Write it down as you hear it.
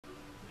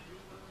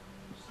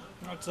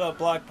What's up,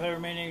 Black Powder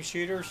Mini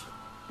Shooters?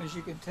 As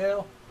you can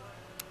tell,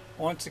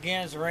 once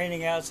again it's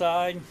raining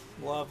outside.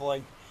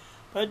 Lovely.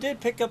 But I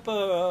did pick up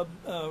a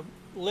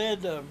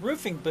lead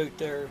roofing boot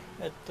there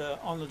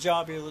on the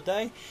job the other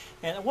day.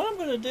 And what I'm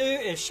going to do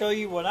is show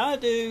you what I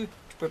do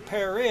to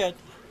prepare it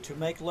to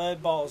make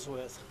lead balls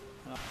with.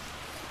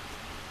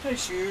 Okay,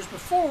 shooters,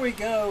 before we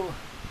go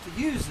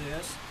to use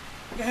this,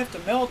 you have to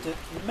melt it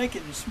and make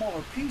it in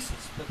smaller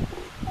pieces. But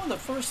one of the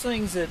first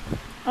things that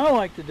I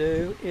like to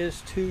do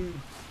is to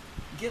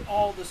get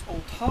all this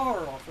old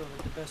tar off of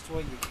it the best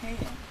way you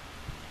can.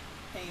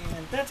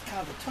 And that's kind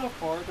of the tough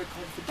part, because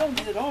if you don't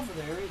get it off of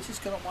there, it's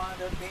just going to wind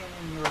up being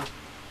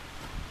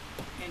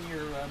in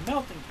your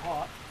melting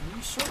pot, and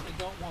you certainly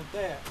don't want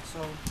that.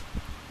 So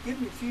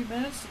give me a few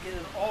minutes to get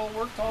it all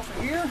worked off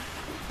of here,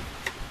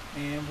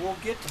 and we'll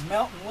get to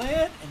melting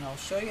lead, and I'll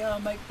show you how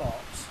to make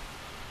balls.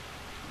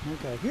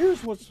 Okay,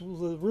 here's what the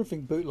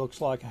roofing boot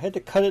looks like. I had to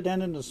cut it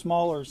down into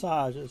smaller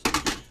sizes.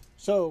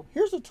 So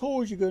here's the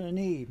tools you're going to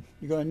need.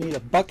 You're going to need a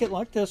bucket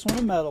like this one,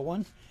 a metal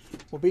one.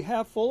 Will be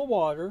half full of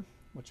water,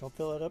 which I'll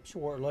fill it up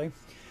shortly.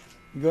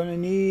 You're going to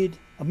need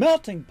a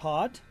melting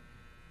pot.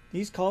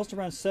 These cost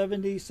around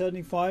 $70,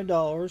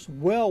 $75.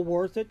 Well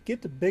worth it.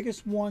 Get the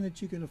biggest one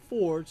that you can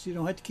afford so you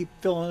don't have to keep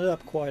filling it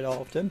up quite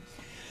often.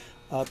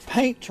 A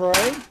paint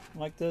tray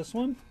like this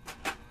one.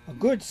 A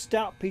good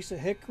stout piece of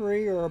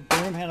hickory or a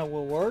broom handle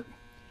will work.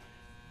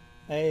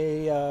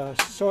 A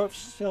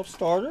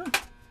self-starter.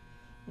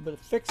 A bit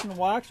of fixing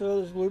wax or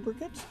other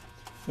lubricants.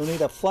 You'll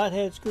need a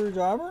flathead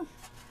screwdriver,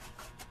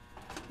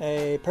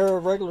 a pair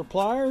of regular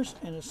pliers,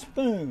 and a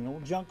spoon.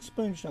 Old junk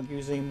spoons don't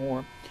use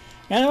anymore.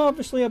 And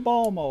obviously a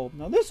ball mold.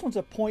 Now this one's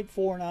a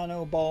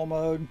 .490 ball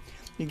mold.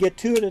 You get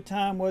 2 at a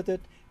time with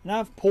it. And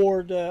I've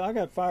poured, I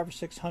got 500 or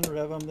 600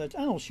 of them that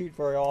I don't shoot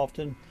very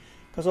often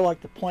because I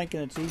like the plink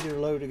and it's easier to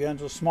load the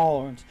guns with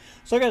smaller ones.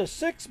 So I got a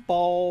 6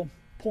 ball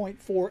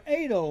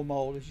 .480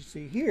 mold, as you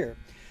see here.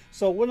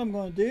 So what I'm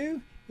going to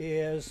do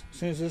is, as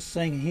soon as this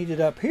thing heated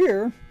up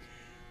here,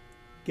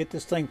 get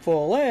this thing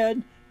full of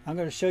lead, I'm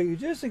going to show you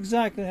just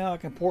exactly how I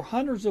can pour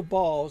hundreds of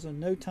balls in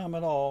no time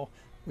at all,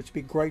 which would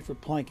be great for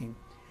plinking.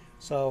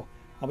 So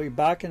I'll be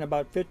back in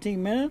about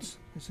 15 minutes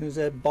as soon as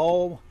that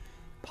ball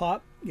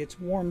pot gets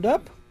warmed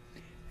up,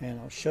 and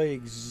I'll show you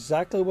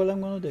exactly what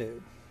I'm going to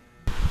do.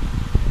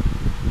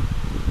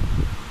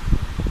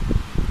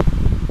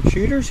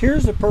 Shooters,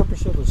 here's the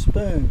purpose of the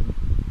spoon.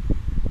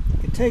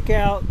 Take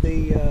out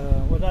the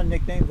what I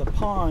nicknamed the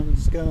pond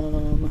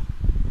scum.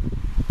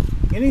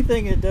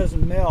 Anything that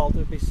doesn't melt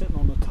will be sitting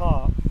on the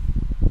top.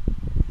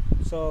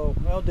 So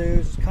what I'll do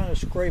is just kind of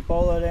scrape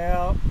all that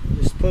out,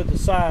 just put it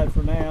aside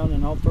for now, and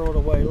then I'll throw it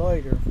away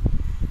later.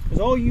 Because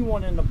all you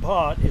want in the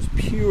pot is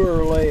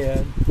pure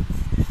lead.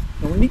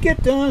 And when you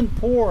get done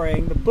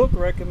pouring, the book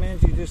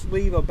recommends you just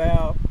leave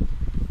about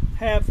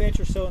 ½ inch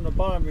or so in the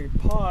bottom of your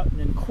pot and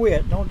then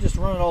quit. Don't just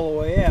run it all the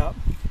way out.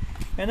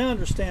 And I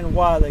understand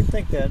why they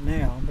think that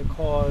now,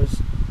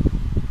 because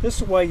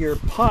this way your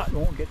pot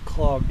won't get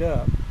clogged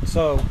up.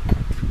 So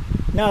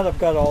now that I've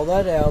got all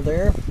that out of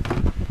there,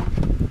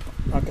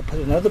 I can put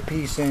another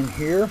piece in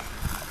here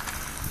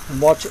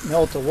and watch it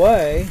melt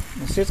away.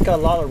 And see, it's got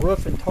a lot of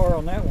roof and tar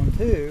on that one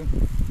too.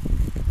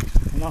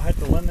 And I'll have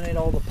to eliminate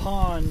all the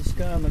pond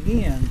scum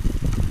again.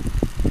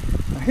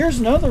 Now here's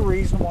another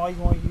reason why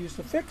you want to use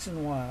the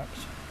fixing wax.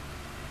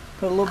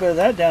 Put a little bit of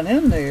that down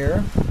in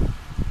there.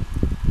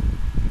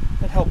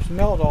 Helps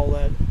melt all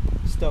that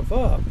stuff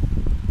up.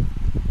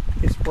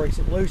 It breaks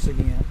it loose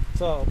again.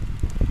 So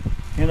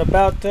in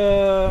about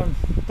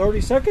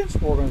 30 seconds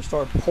we're going to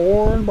start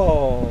pouring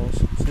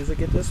balls as soon as I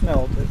get this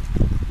melted.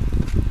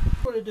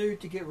 What to do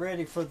to get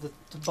ready for the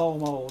ball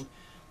mold.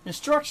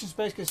 Instructions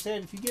basically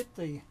said if you get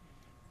the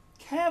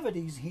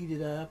cavities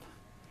heated up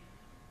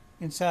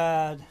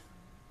inside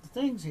the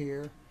things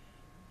here,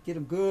 get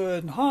them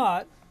good and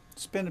hot,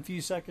 spend a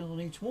few seconds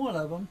on each one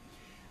of them,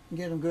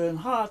 get them good and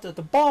hot, that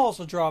the balls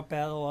will drop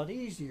out a lot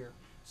easier.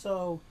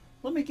 So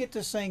let me get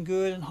this thing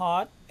good and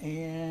hot,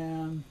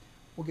 and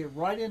we'll get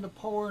right into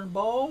pouring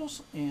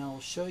balls, and I'll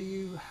show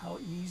you how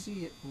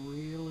easy it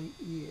really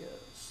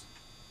is.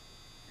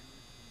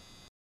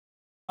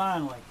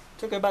 Finally,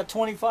 took about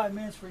 25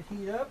 minutes for it to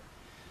heat up.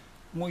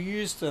 And we'll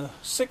use the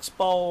 6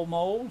 ball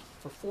mold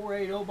for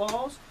 480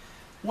 balls.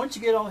 Once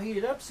you get all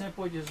heated up,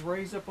 simply just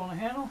raise up on the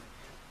handle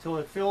until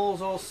it fills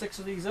all 6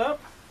 of these up.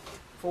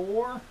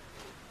 4,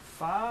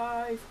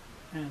 5,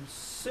 and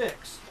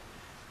 6.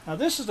 Now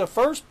this is the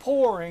first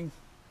pouring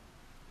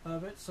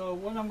of it, so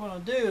what I'm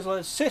going to do is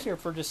let it sit here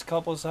for just a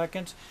couple of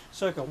seconds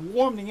so it can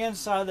warm the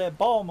inside of that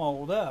ball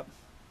mold up.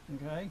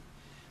 Okay,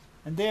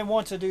 and then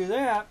once I do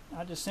that,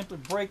 I just simply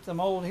break the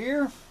mold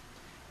here,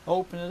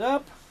 open it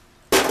up,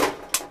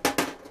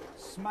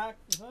 smack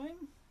the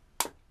thing,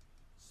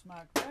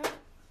 smack that,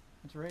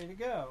 it's ready to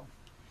go.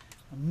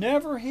 I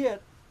never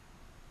hit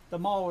the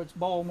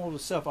ball mold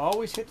itself. I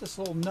always hit this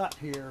little nut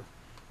here,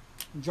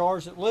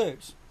 jars it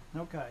loose.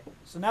 Okay,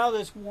 so now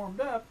that it's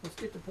warmed up, let's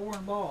get to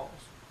pouring balls.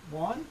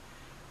 1,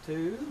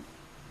 2,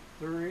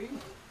 3,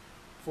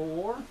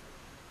 4,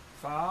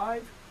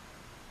 5,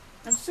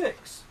 and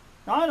 6.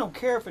 Now I don't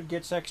care if it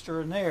gets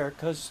extra in there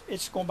because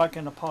it's going back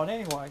in the pot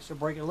anyway. So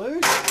break it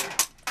loose,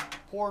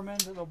 pour them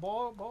into the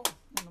boil,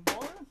 in the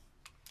boiler,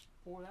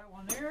 pour that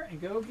one there,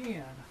 and go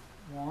again.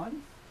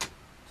 1,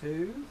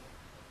 2,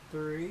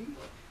 3,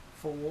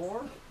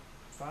 4,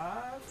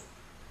 5,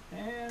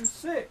 and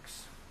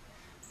 6.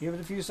 Give it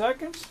a few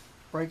seconds,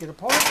 break it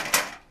apart,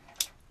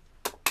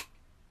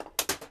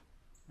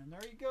 and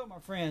there you go, my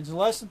friends. In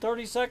less than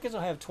 30 seconds,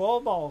 I have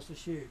 12 balls to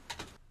shoot.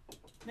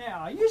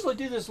 Now, I usually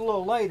do this a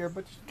little later,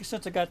 but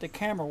since I got the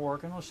camera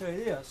working, I'll show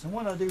you this. And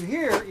what I do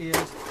here is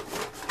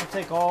I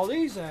take all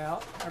these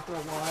out after a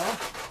while,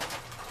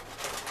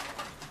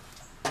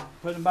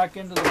 put them back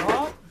into the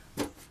pot.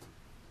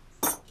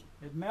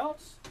 It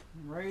melts,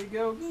 and ready to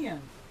go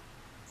again.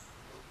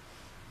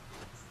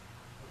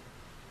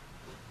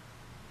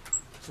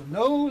 So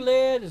no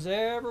lead is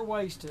ever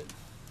wasted.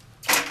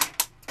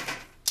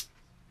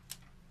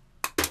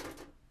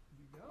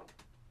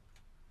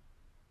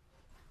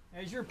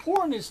 As you're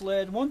pouring this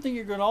lead, one thing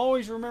you're going to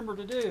always remember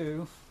to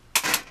do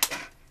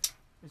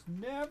is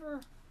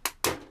never,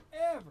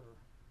 ever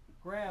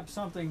grab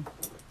something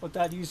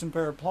without using a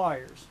pair of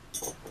pliers.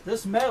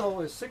 This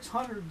metal is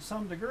 600 and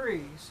some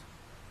degrees,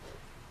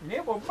 and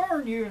it will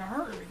burn you in a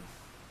hurry.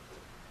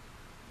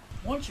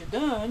 Once you're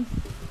done,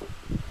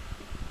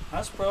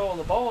 I spread all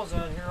the balls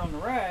out here on the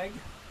rag.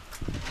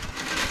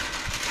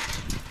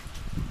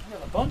 I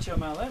got a bunch of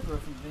them out of that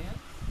roofing vent.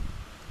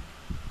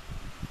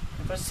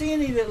 If I see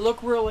any that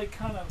look really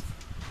kind of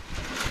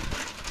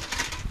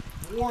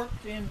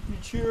warped,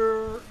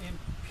 immature,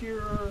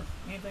 impure,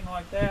 anything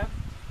like that,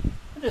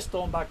 I just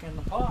throw them back in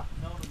the pot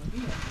and melt them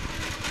again.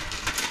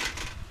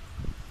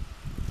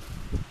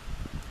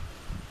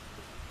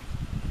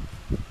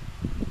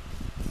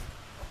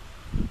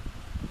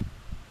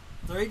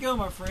 There you go,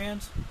 my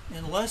friends.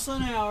 In less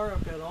than an hour,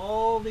 I've got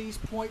all these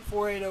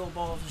 .480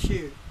 balls to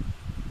shoot.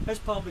 There's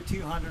probably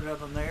 200 of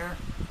them there.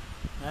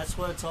 That's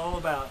what it's all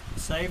about.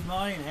 Save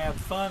money and have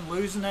fun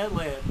losing that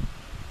lead.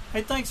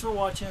 Hey, thanks for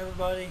watching,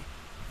 everybody,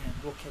 and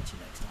we'll catch you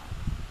next time.